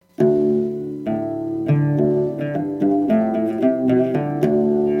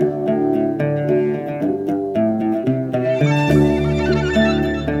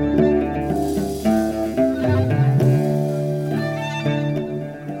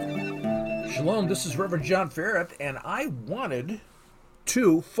Shalom, this is Reverend John Ferret, and I wanted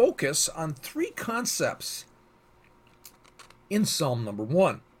to focus on three concepts in Psalm number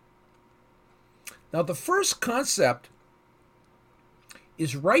 1. Now, the first concept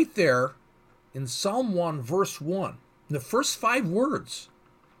is right there in Psalm 1, verse 1. The first 5 words,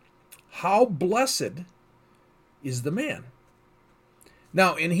 how blessed is the man.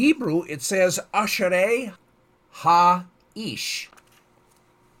 Now, in Hebrew, it says, Asherei ha-ish.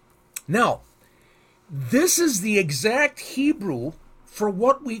 Now, this is the exact Hebrew for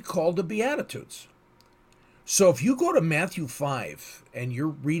what we call the Beatitudes. So if you go to Matthew 5 and you're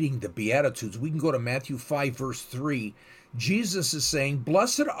reading the Beatitudes, we can go to Matthew 5, verse 3. Jesus is saying,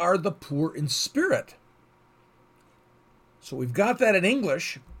 blessed are the poor in spirit. So we've got that in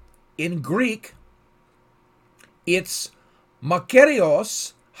English. In Greek, it's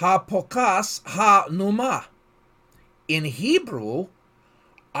makarios ha-pokas ha-numa. In Hebrew,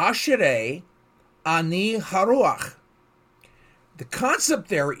 Asherei ani haruach. The concept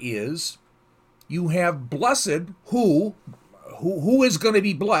there is you have blessed who is going to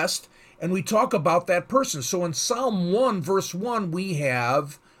be blessed, and we talk about that person. So in Psalm 1, verse 1, we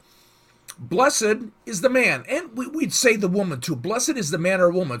have blessed is the man, and we'd say the woman too. Blessed is the man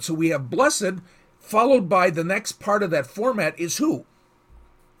or woman. So we have blessed, followed by the next part of that format is who.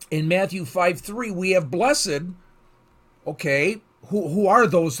 In Matthew 5:3, we have blessed, okay, who are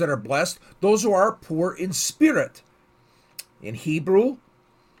those that are blessed? Those who are poor in spirit. In Hebrew,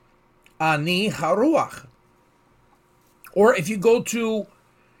 ani haruach. Or if you go to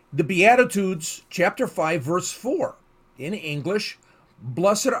the Beatitudes, chapter 5, verse 4, in English,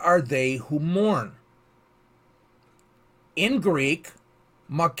 blessed are they who mourn. In Greek,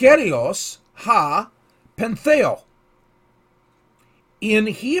 makarios ha pentheo. In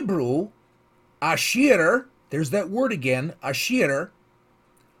Hebrew, ashir, there's that word again, ashir,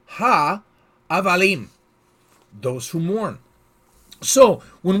 ha avalim, those who mourn. So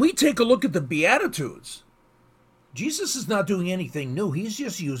when we take a look at the Beatitudes, Jesus is not doing anything new. He's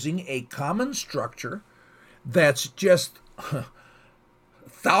just using a common structure that's just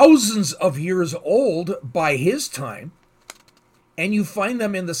thousands of years old by his time, and you find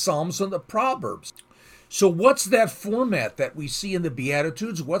them in the Psalms and the Proverbs. So what's that format that we see in the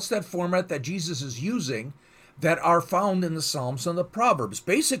Beatitudes? What's that format that Jesus is using that are found in the Psalms and the Proverbs?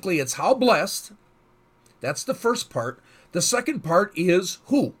 Basically, it's how blessed. That's the first part. The second part is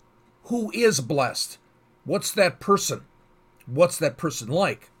who. Who is blessed? What's that person? What's that person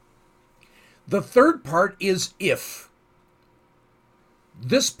like? The third part is if.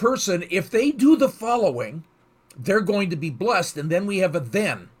 This person, if they do the following, they're going to be blessed. And then we have a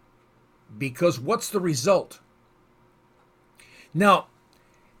then. Because what's the result? Now,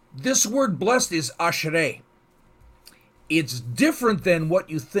 this word blessed is asherei. It's different than what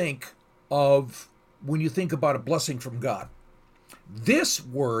you think of when you think about a blessing from God. This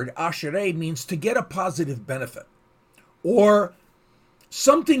word, asherei, means to get a positive benefit. Or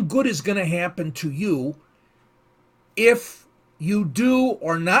something good is going to happen to you if you do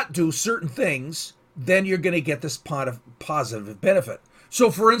or not do certain things, then you're going to get this positive benefit. So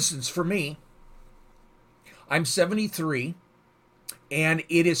for instance, for me, I'm 73, and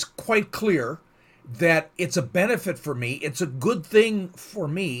it is quite clear that it's a benefit for me. It's a good thing for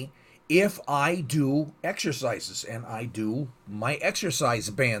me if I do exercises, and I do my exercise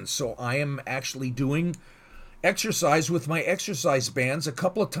bands. So I am actually doing exercise with my exercise bands a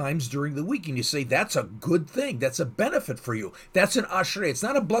couple of times during the week. And you say, that's a good thing. That's a benefit for you. That's an asherei. It's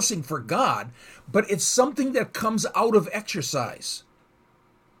not a blessing for God, but it's something that comes out of exercise.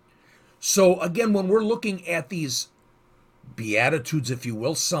 So again, when we're looking at these Beatitudes, if you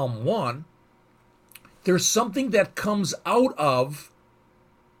will, Psalm 1, there's something that comes out of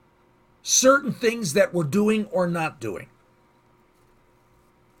certain things that we're doing or not doing.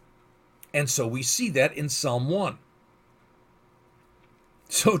 And so we see that in Psalm 1.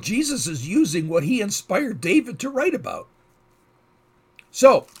 So Jesus is using what he inspired David to write about.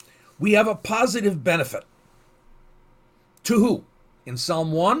 So we have a positive benefit. To who? In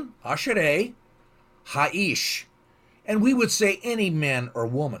Psalm 1, Asherei ha-ish. And we would say any man or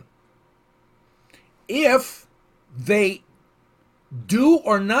woman. If they do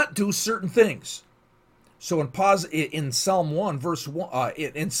or not do certain things. So in Psalm 1, verse 1,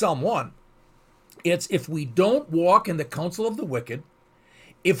 in Psalm 1, it's if we don't walk in the counsel of the wicked,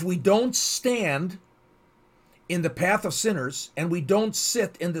 if we don't stand in the path of sinners, and we don't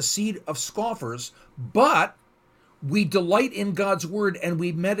sit in the seat of scoffers, but we delight in God's word and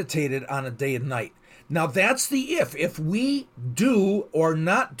we meditate it on a day and night. Now that's the if. If we do or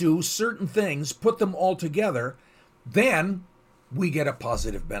not do certain things, put them all together, then we get a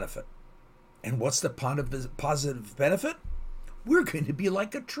positive benefit. And what's the positive benefit? We're going to be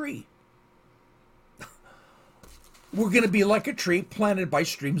like a tree. We're going to be like a tree planted by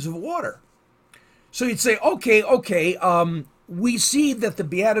streams of water. So you'd say, okay, we see that the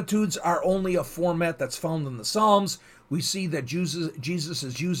Beatitudes are only a format that's found in the Psalms. We see that Jesus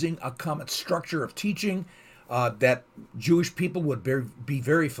is using a common structure of teaching that Jewish people would be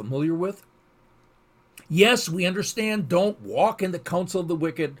very familiar with. Yes, we understand, don't walk in the counsel of the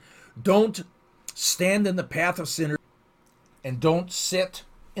wicked, don't stand in the path of sinners, and don't sit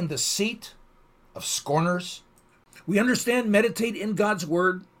in the seat of scorners. We understand, meditate in God's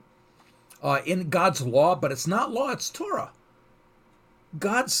word, in God's law, but it's not law, it's Torah.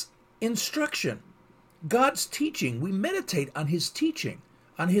 God's instruction, God's teaching. We meditate on his teaching,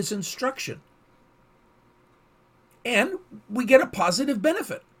 on his instruction. And we get a positive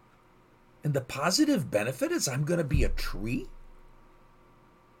benefit. And the positive benefit is I'm going to be a tree?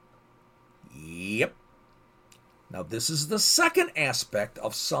 Yep. Now, this is the second aspect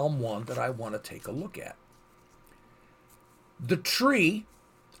of Psalm 1 that I want to take a look at. The tree,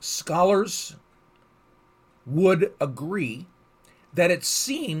 scholars would agree that it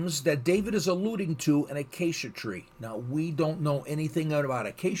seems that David is alluding to an acacia tree. Now, we don't know anything about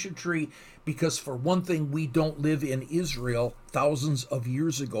acacia tree because, for one thing, we don't live in Israel thousands of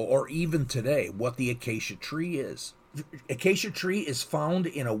years ago or even today what the acacia tree is. Acacia tree is found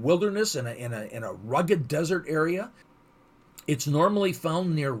in a wilderness, in a rugged desert area. It's normally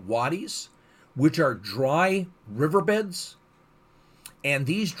found near wadis, which are dry riverbeds. And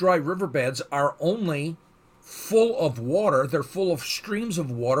these dry riverbeds are only full of water. They're full of streams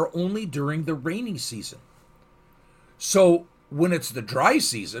of water only during the rainy season. So when it's the dry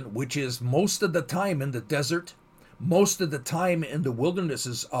season, which is most of the time in the desert, most of the time in the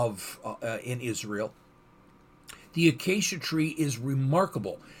wildernesses in Israel, the acacia tree is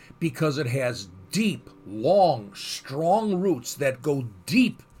remarkable because it has deep, long, strong roots that go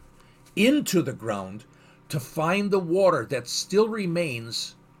deep into the ground to find the water that still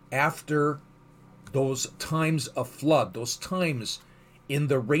remains after those times of flood, those times in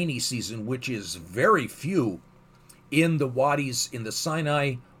the rainy season, which is very few in the wadis, in the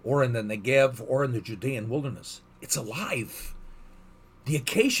Sinai, or in the Negev, or in the Judean wilderness. It's alive. The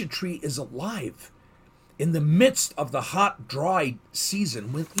acacia tree is alive in the midst of the hot, dry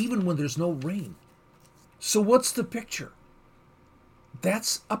season, even when there's no rain. So what's the picture?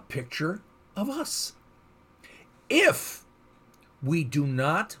 That's a picture of us. If we do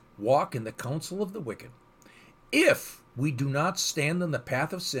not walk in the counsel of the wicked, if we do not stand in the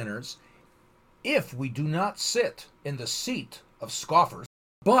path of sinners, if we do not sit in the seat of scoffers,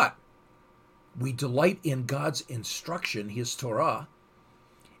 but we delight in God's instruction, his Torah,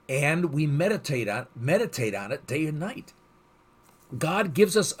 and we meditate on it day and night. God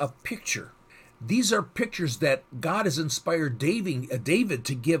gives us a picture. These are pictures that God has inspired David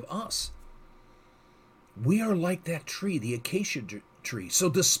to give us. We are like that tree, the acacia tree. So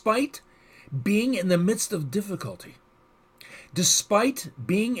despite being in the midst of difficulty, despite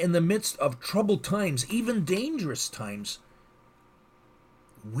being in the midst of troubled times, even dangerous times,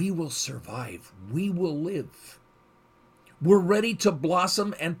 we will survive. We will live. We're ready to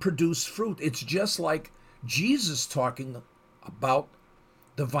blossom and produce fruit. It's just like Jesus talking about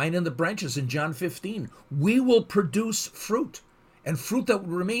the vine and the branches in John 15. We will produce fruit, and fruit that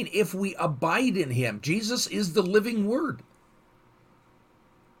will remain if we abide in him. Jesus is the living word.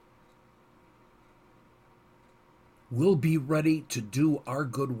 We'll be ready to do our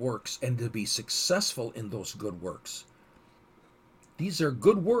good works and to be successful in those good works. These are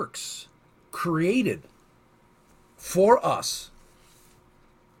good works created for us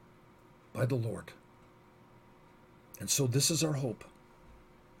by the Lord. And so this is our hope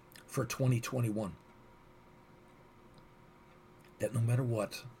for 2021. That no matter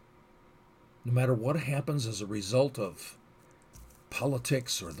what happens as a result of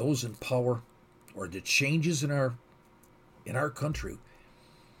politics or those in power or the changes in our country,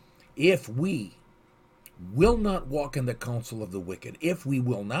 if we will not walk in the counsel of the wicked, if we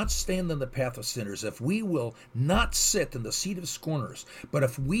will not stand in the path of sinners, if we will not sit in the seat of scorners, but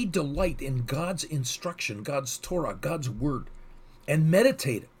if we delight in God's instruction, God's Torah, God's word, and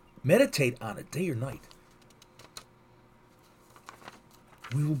meditate on it day or night,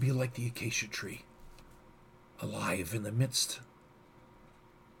 we will be like the acacia tree, alive in the midst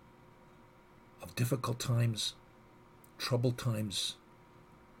of difficult times, troubled times,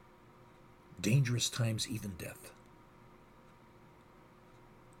 dangerous times, even death.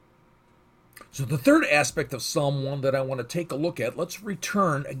 So the third aspect of Psalm 1 that I want to take a look at, let's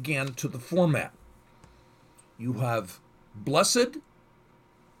return again to the format. You have blessed,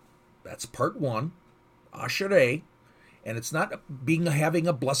 That's part one, Ashereh, and it's not having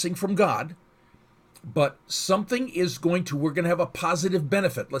a blessing from God, but something is we're going to have a positive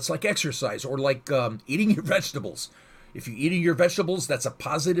benefit. Let's like exercise or like eating your vegetables. If you're eating your vegetables, that's a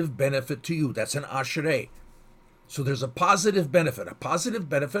positive benefit to you. That's an Ashereh. So there's a positive benefit. A positive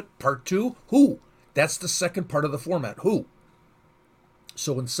benefit, part two, who? That's the second part of the format, who?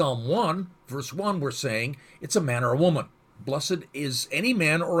 So in Psalm 1, verse 1, we're saying it's a man or a woman. Blessed is any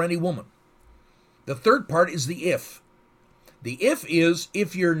man or any woman. The third part is the if. The if is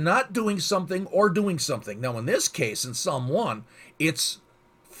if you're not doing something or doing something. Now, in this case, in Psalm 1, it's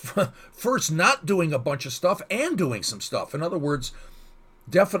first not doing a bunch of stuff and doing some stuff. In other words,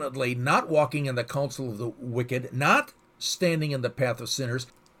 definitely not walking in the counsel of the wicked, not standing in the path of sinners,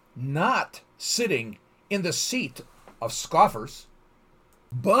 not sitting in the seat of scoffers,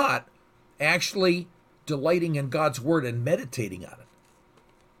 but actually delighting in God's word and meditating on it.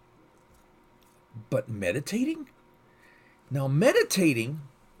 But meditating? Now, meditating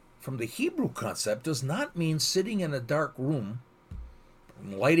from the Hebrew concept does not mean sitting in a dark room,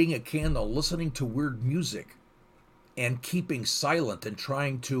 lighting a candle, listening to weird music, and keeping silent and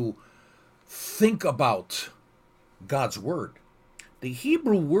trying to think about God's word. The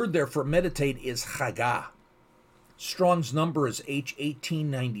Hebrew word there for meditate is chagah. Strong's number is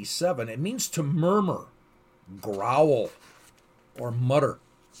H1897. It means to murmur, growl, or mutter.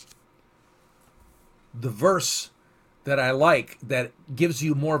 The verse that I like that gives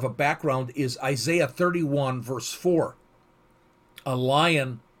you more of a background is Isaiah 31, verse 4. A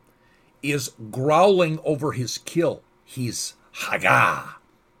lion is growling over his kill. He's Haggah,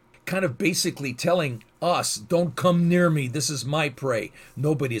 kind of basically telling us, don't come near me. This is my prey.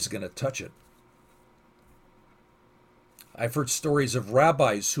 Nobody's going to touch it. I've heard stories of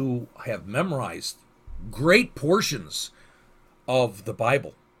rabbis who have memorized great portions of the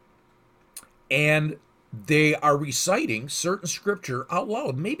Bible, and they are reciting certain scripture out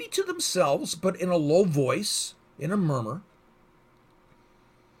loud, maybe to themselves, but in a low voice, in a murmur.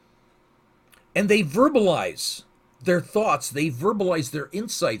 And they verbalize their thoughts, they verbalize their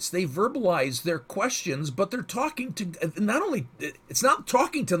insights, they verbalize their questions, but they're talking to, not only, it's not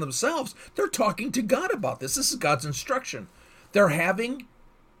talking to themselves, they're talking to God about this. This is God's instruction. They're having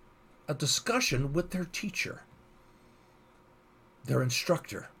a discussion with their teacher, their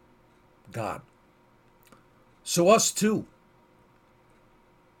instructor, God. So us too.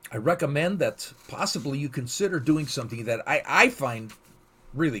 I recommend that possibly you consider doing something that I find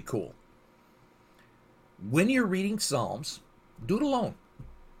really cool. When you're reading Psalms, do it alone.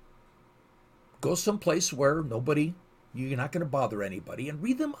 Go someplace where you're not going to bother anybody, and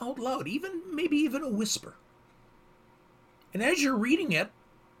read them out loud, maybe even a whisper. And as you're reading it,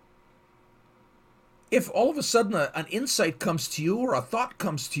 if all of a sudden an insight comes to you or a thought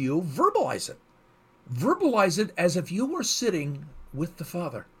comes to you, verbalize it. Verbalize it as if you were sitting with the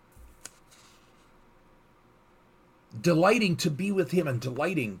Father, delighting to be with Him and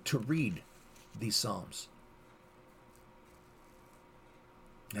delighting to read these Psalms.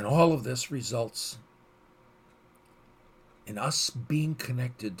 And all of this results in us being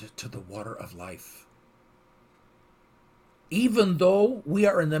connected to the water of life. Even though we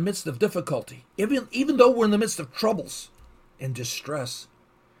are in the midst of difficulty, even though we're in the midst of troubles and distress.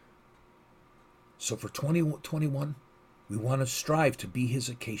 So for 2021, we want to strive to be His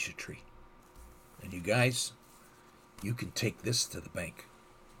acacia tree. And you guys, you can take this to the bank.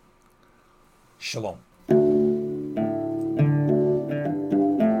 Shalom.